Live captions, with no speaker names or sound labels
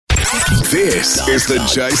This is the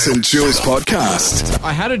Jase and Juelz podcast.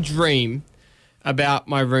 I had a dream about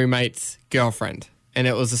my roommate's girlfriend, and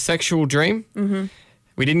it was a sexual dream. Mm-hmm.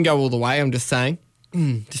 We didn't go all the way, I'm just saying.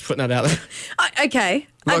 Just putting that out there. Okay.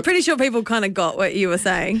 Look, I'm pretty sure people kind of got what you were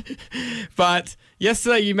saying. But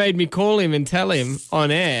yesterday you made me call him and tell him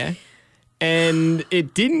on air, and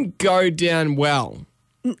it didn't go down well.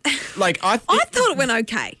 I thought it went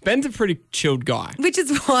okay. Ben's a pretty chilled guy. Which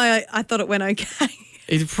is why I thought it went okay.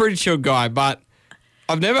 He's a pretty chilled guy, but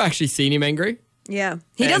I've never actually seen him angry. Yeah.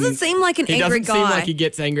 He doesn't seem like an angry guy. He doesn't seem like he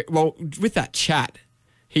gets angry. Well, with that chat,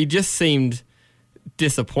 he just seemed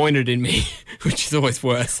disappointed in me, which is always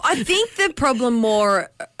worse. I think the problem more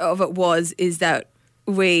of it is that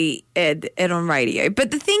we aired on radio.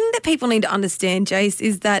 But the thing that people need to understand, Jase,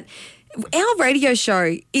 is that our radio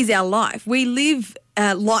show is our life. We live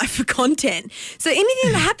life for content. So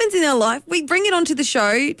anything that happens in our life, we bring it onto the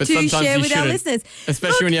show to share with our listeners.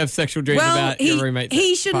 Especially when you have sexual dreams about your roommate's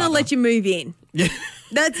He shouldn't have let you move in. Yeah.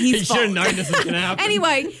 That's his fault. He should have known this was going to happen.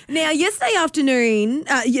 Anyway, now yesterday afternoon,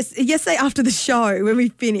 yesterday after the show when we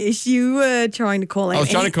finished, you were trying to call him. I was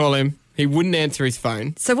trying to call him. He wouldn't answer his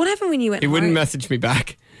phone. So what happened when you went home? He wouldn't message me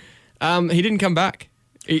back. He didn't come back.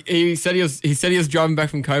 He said he was driving back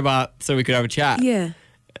from Cobart so we could have a chat. Yeah.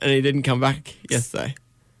 And he didn't come back yesterday.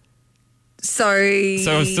 So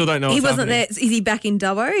I still don't know what's he wasn't happening. there. Is he back in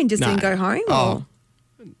Dubbo and just didn't go home? Oh,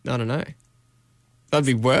 I don't know. That'd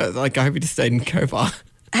be worse. I hope he just stayed in Cobart.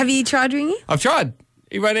 Have you tried ringing? I've tried.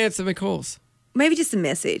 He won't answer my calls. Maybe just a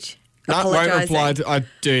message. No, won't reply. I've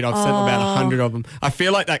sent about 100 of them. I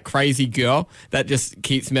feel like that crazy girl that just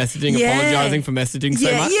keeps messaging, apologising for messaging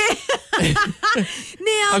so much. Yeah.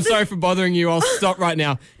 Now, I'm sorry for bothering you. I'll stop right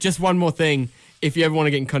now. Just one more thing. If you ever want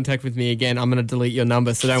to get in contact with me again, I'm going to delete your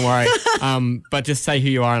number, so don't worry. But just say who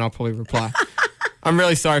you are and I'll probably reply. I'm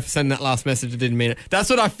really sorry for sending that last message. I didn't mean it. That's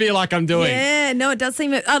what I feel like I'm doing. Yeah, no, it does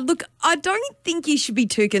seem... look, I don't think you should be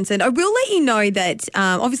too concerned. I will let you know that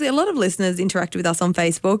obviously a lot of listeners interact with us on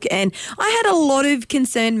Facebook, and I had a lot of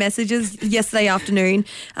concerned messages yesterday afternoon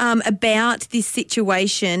about this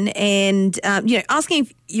situation and, asking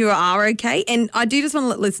if you are okay. And I do just want to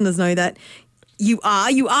let listeners know that you are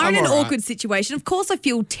in an awkward situation. Of course, I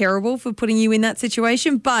feel terrible for putting you in that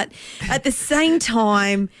situation, but at the same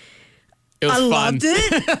time... I loved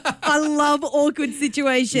it. I love awkward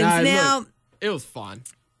situations. Now, it was fun.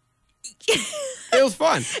 It was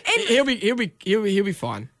fun. He'll be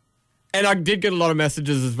fine. And I did get a lot of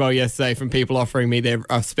messages as well yesterday from people offering me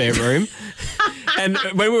a spare room. And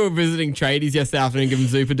when we were visiting tradies yesterday afternoon, giving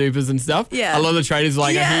Zupa Dupas and stuff, a lot of the tradies were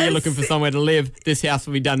like, I hear you're looking for somewhere to live. This house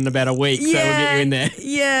will be done in about a week, so we'll get you in there.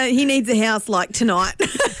 Yeah, he needs a house like tonight.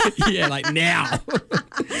 Yeah, like now.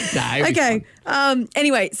 Okay.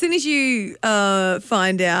 Anyway, as soon as you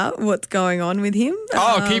find out what's going on with him.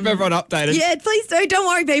 Keep everyone updated. Yeah, please do. Don't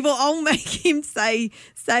worry, people. I'll make him say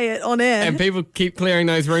it on air. And people keep clearing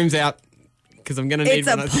those rooms out because I'm going to need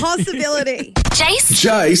one. It's a possibility.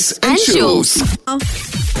 Jase and Juelz.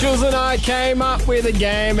 Juelz and I came up with a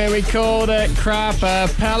game and we called it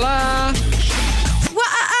Crapapella.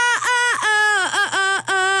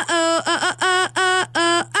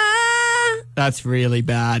 That's really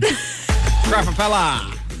bad.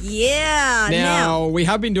 Crapapella. Yeah. Now, we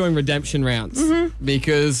have been doing redemption rounds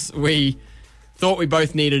because we thought we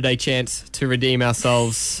both needed a chance to redeem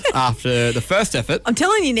ourselves after the first effort. I'm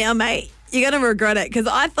telling you now, mate, you're going to regret it because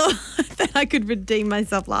I thought that I could redeem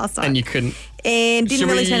myself last time. And you couldn't. And didn't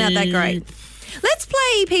really turn out that great. Let's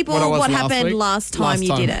play people what happened last time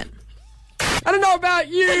you did it. I don't know about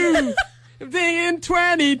you. I'm thinking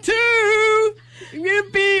 22.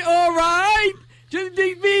 You'll be all right. Just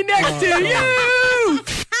be next to you.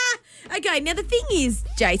 Okay, now the thing is,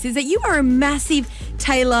 Jase, is that you are a massive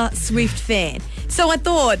Taylor Swift fan. So I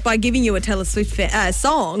thought by giving you a Taylor Swift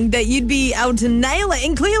song that you'd be able to nail it.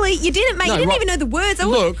 And clearly you didn't, mate. You didn't even know the words. I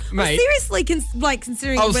was seriously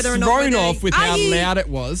considering whether or not... I was thrown off with how loud it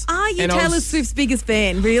was. Are you Taylor Swift's biggest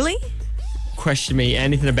fan? Really? Question me.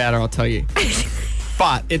 Anything about her, I'll tell you.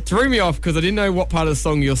 But it threw me off because I didn't know what part of the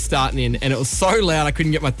song you're starting in, and it was so loud I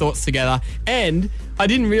couldn't get my thoughts together. And I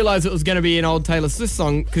didn't realise it was going to be an old Taylor Swift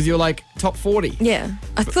song because you're like top 40. Yeah.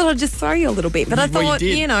 I thought I'd just throw you a little bit, but I thought,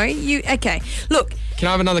 okay. Look. Can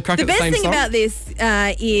I have another crack at the same song? The best thing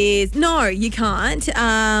about this is, no, you can't,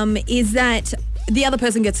 is that the other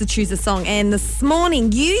person gets to choose a song. And this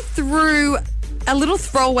morning you threw a little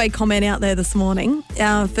throwaway comment out there this morning.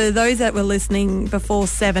 For those that were listening before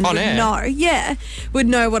 7 would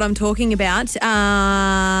know what I'm talking about.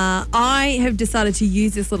 I have decided to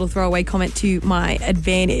use this little throwaway comment to my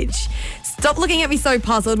advantage. Stop looking at me so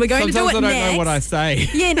puzzled. We're going Sometimes to do it I don't next. know what I say.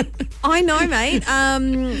 Yeah, I know, mate.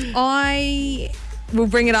 I will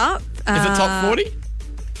bring it up. Is it top 40?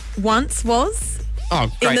 Once was. Oh, in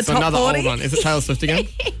great. the So top another 40. old one. Is it Taylor Swift again?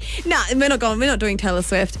 No, we're not going. We're not doing Taylor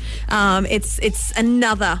Swift. It's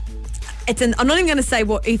another. I'm not even going to say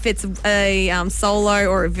if it's a solo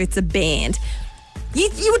or if it's a band.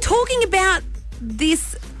 You were talking about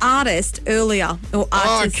this artist earlier or artist.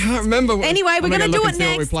 Oh, I can't remember. Anyway, we're going to do it What we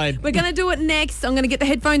next. played. We're going to do it next. I'm going to get the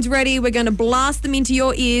headphones ready. We're going to blast them into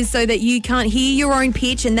your ears so that you can't hear your own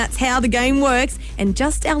pitch, and that's how the game works. And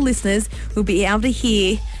just our listeners will be able to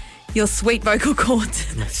hear your sweet vocal cords.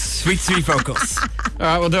 Sweet vocals. All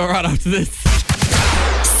right, we'll do it right after this.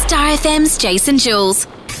 Star FM's Jase and Juelz.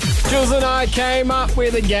 Jules and I came up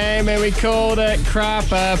with a game and we called it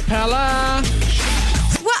Crapapella.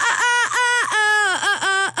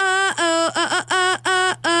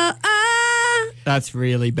 That's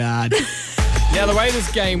really bad. Now, the way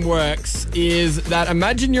this game works is that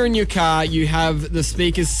imagine you're in your car, you have the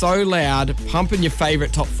speakers so loud, pumping your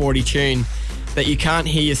favourite top 40 tune that you can't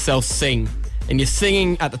hear yourself sing. And you're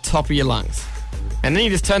singing at the top of your lungs. And then you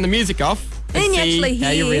just turn the music off and you see actually how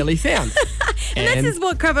you hear. really sound. And this is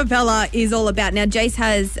what Crapapella is all about. Now, Jase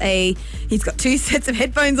he's got 2 sets of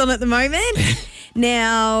headphones on at the moment.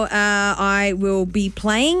 Now, I will be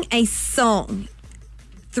playing a song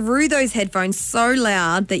through those headphones so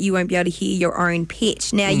loud that you won't be able to hear your own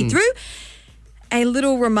pitch. Now, you threw a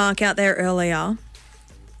little remark out there earlier.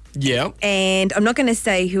 Yeah. And I'm not going to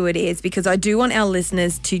say who it is because I do want our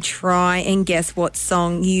listeners to try and guess what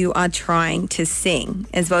song you are trying to sing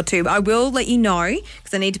as well too. But I will let you know,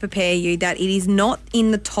 because I need to prepare you, that it is not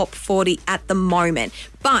in the top 40 at the moment.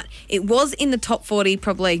 But it was in the top 40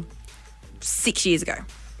 probably 6 years ago.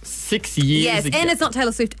 6 years Yes, ago. and it's not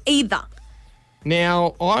Taylor Swift either.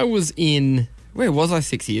 Now, I was in... Where was I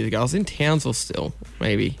 6 years ago? I was in Townsville still,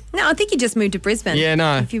 maybe. No, I think you just moved to Brisbane. Yeah,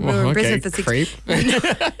 no. If you were in Brisbane for 6 creep.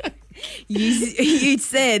 You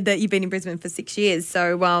said that you've been in Brisbane for 6 years.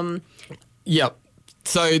 So, Yep.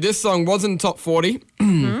 So this song was in the top 40.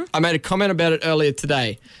 I made a comment about it earlier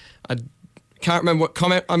today. I can't remember what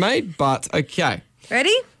comment I made, but okay.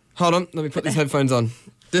 ready? Hold on. Let me put these headphones on.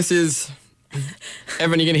 This is...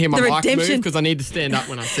 Everyone, you're going to hear my The mic move redemption. because I need to stand up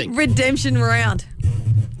when I sing. Redemption round.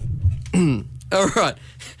 All right.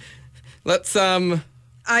 Let's...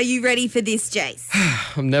 Are you ready for this, Jase?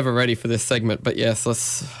 I'm never ready for this segment, but yes,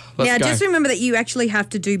 let's Now, go. just remember that you actually have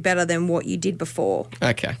to do better than what you did before.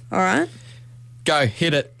 Okay. All right? Go,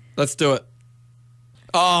 hit it. Let's do it.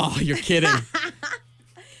 Oh, you're kidding.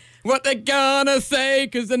 What they gonna say,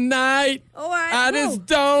 'cause tonight All right. I just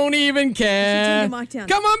don't even care. turn your mic down.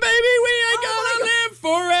 Come on, baby, we ain't Oh, gonna live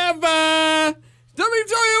forever. Let me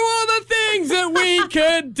tell you all the things that we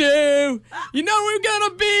could do. You know we're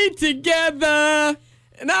gonna be together.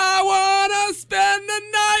 And I wanna spend the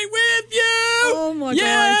night with you. Oh, my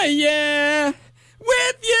yeah, gosh. Yeah,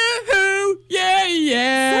 with you. Yeah, So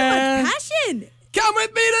yeah. much passion. Come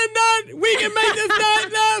with me tonight. We can make this night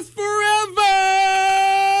last forever.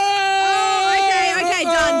 Oh, okay.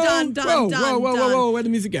 Done. Where'd the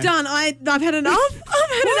music go? Done. I've had enough. I've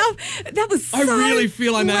had enough. That was so I really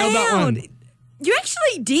feel I nailed that one. loud. You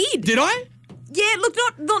actually did. Did I? Yeah, look,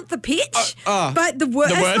 not the pitch, but but the the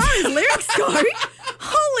words. As words. far as lyrics go,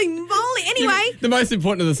 holy moly. Anyway, The most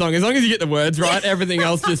important of the song, as long as you get the words right, everything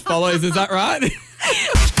else just follows. Is that right?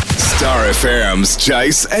 Star FM's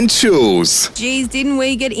Jase and Juelz. geez, didn't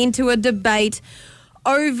we get into a debate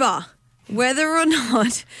over whether or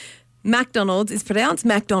not McDonald's is pronounced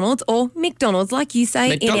McDonald's or McDonald's, like you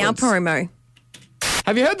say in our McDonald's. promo.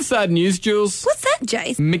 Have you heard the sad news, Jules? What's that,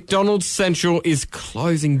 Jase? McDonald's Central is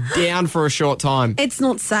closing down for a short time. It's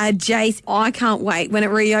not sad, Jase. I can't wait when it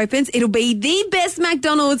reopens. It'll be the best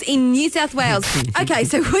McDonald's in New South Wales. Okay,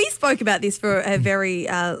 so we spoke about this for a very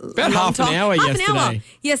About long half an time. hour Half yesterday. an hour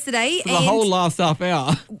yesterday. For the whole last half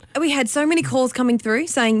hour. We had so many calls coming through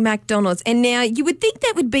saying McDonald's, and now you would think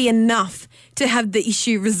that would be enough to have the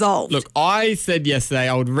issue resolved. Look, I said yesterday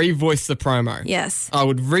I would revoice the promo. Yes. I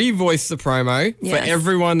would revoice the promo Yes. for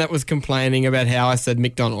everyone that was complaining about how I said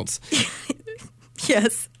McDonald's.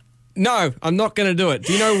 Yes. No, I'm not going to do it.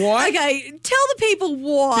 Do you know why? Okay, tell the people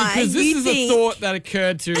why Because this you is think. a thought that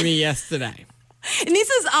occurred to me yesterday. And this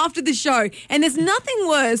is after the show. And there's nothing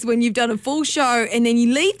worse when you've done a full show and then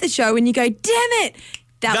you leave the show and you go, damn it.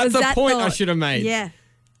 That's a that point I thought. should have made. Yeah.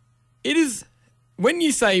 It is, when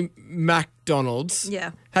you say McDonald's,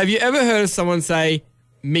 Yeah. have you ever heard of someone say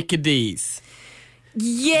Mickey D's?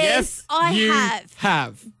 Yes, I you have.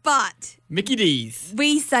 have. But Mickey D's.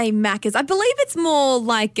 We say Macca's. I believe it's more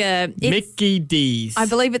like Mickey D's. I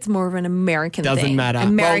believe it's more of an American thing. Doesn't matter.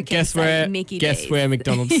 Americans well, say Mickey guess D's. where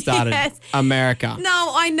McDonald's started? Yes. America.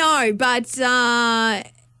 No, I know, but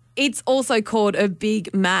it's also called a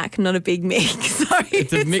Big Mac, not a Big Mick. So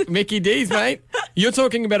It's a Mickey D's, mate. You're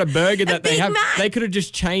talking about a burger that they Big have. Mac. They could have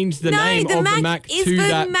just changed the name of the Mac is to for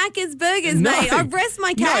that. Macca's Burgers, No. mate. I rest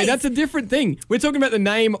my case. No, that's a different thing. We're talking about the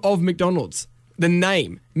name of McDonald's. The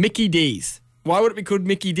name, Mickey D's. Why would it be called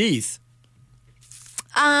Mickey D's?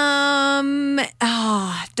 Don't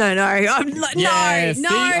know. Yeah, no.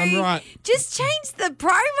 see, I'm right. Just change the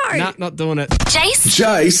promo. Nah, not doing it.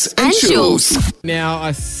 Jase and Juelz. Now,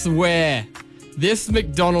 I swear, this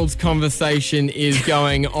McDonald's conversation is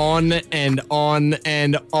going on and on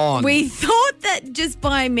and on. We thought that just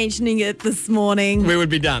by mentioning it this morning, We would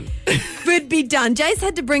be done. would be done. Jase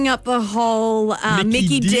had to bring up the whole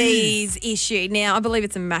Mickey D's. D's issue. Now, I believe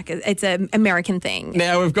it's it's an American thing.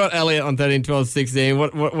 Now, we've got Elliot on 13, 12, 16.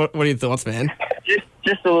 What are your thoughts, man?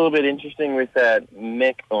 Just a little bit interesting with that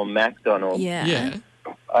Mick or McDonald. Yeah.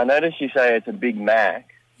 I noticed you say it's a Big Mac.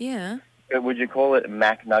 Yeah. But would you call it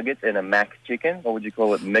Mac Nuggets and a Mac Chicken, or would you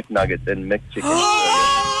call it Mick Nuggets and Mick Chicken?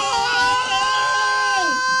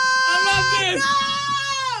 I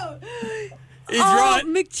love this. He's right.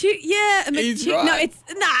 He's right. No, it's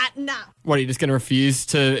nah. What, are you just going to refuse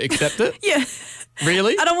to accept it? Yeah.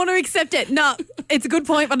 Really? I don't want to accept it. No, it's a good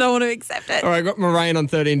point, but I don't want to accept it. All right, got Moraine on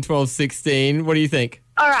 13, 12, 16. What do you think?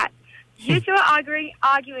 All right. You two are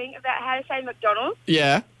arguing about how to say McDonald's.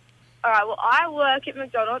 Yeah. All right, well, I work at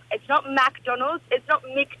McDonald's. It's not McDonald's. It's not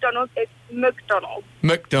McDonald's. It's McDonald's.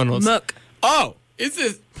 McDonald's. Muck. Oh, is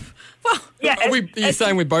this... Well, Yeah, Are you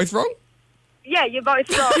saying we're both wrong? yeah, you're both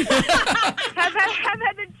wrong. How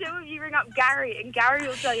about the two of you ring up Gary, and Gary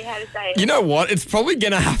will tell you how to say it. You know what? It's probably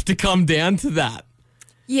going to have to come down to that.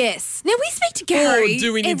 yes. Now, we speak to Gary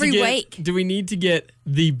every week. Do we need to get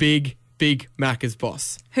the big Macca's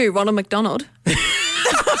boss? Who, Ronald McDonald?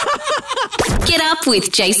 Get up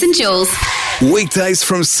with Jase and Juelz. Weekdays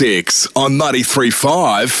from 6 on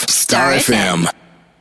 93.5 Star FM.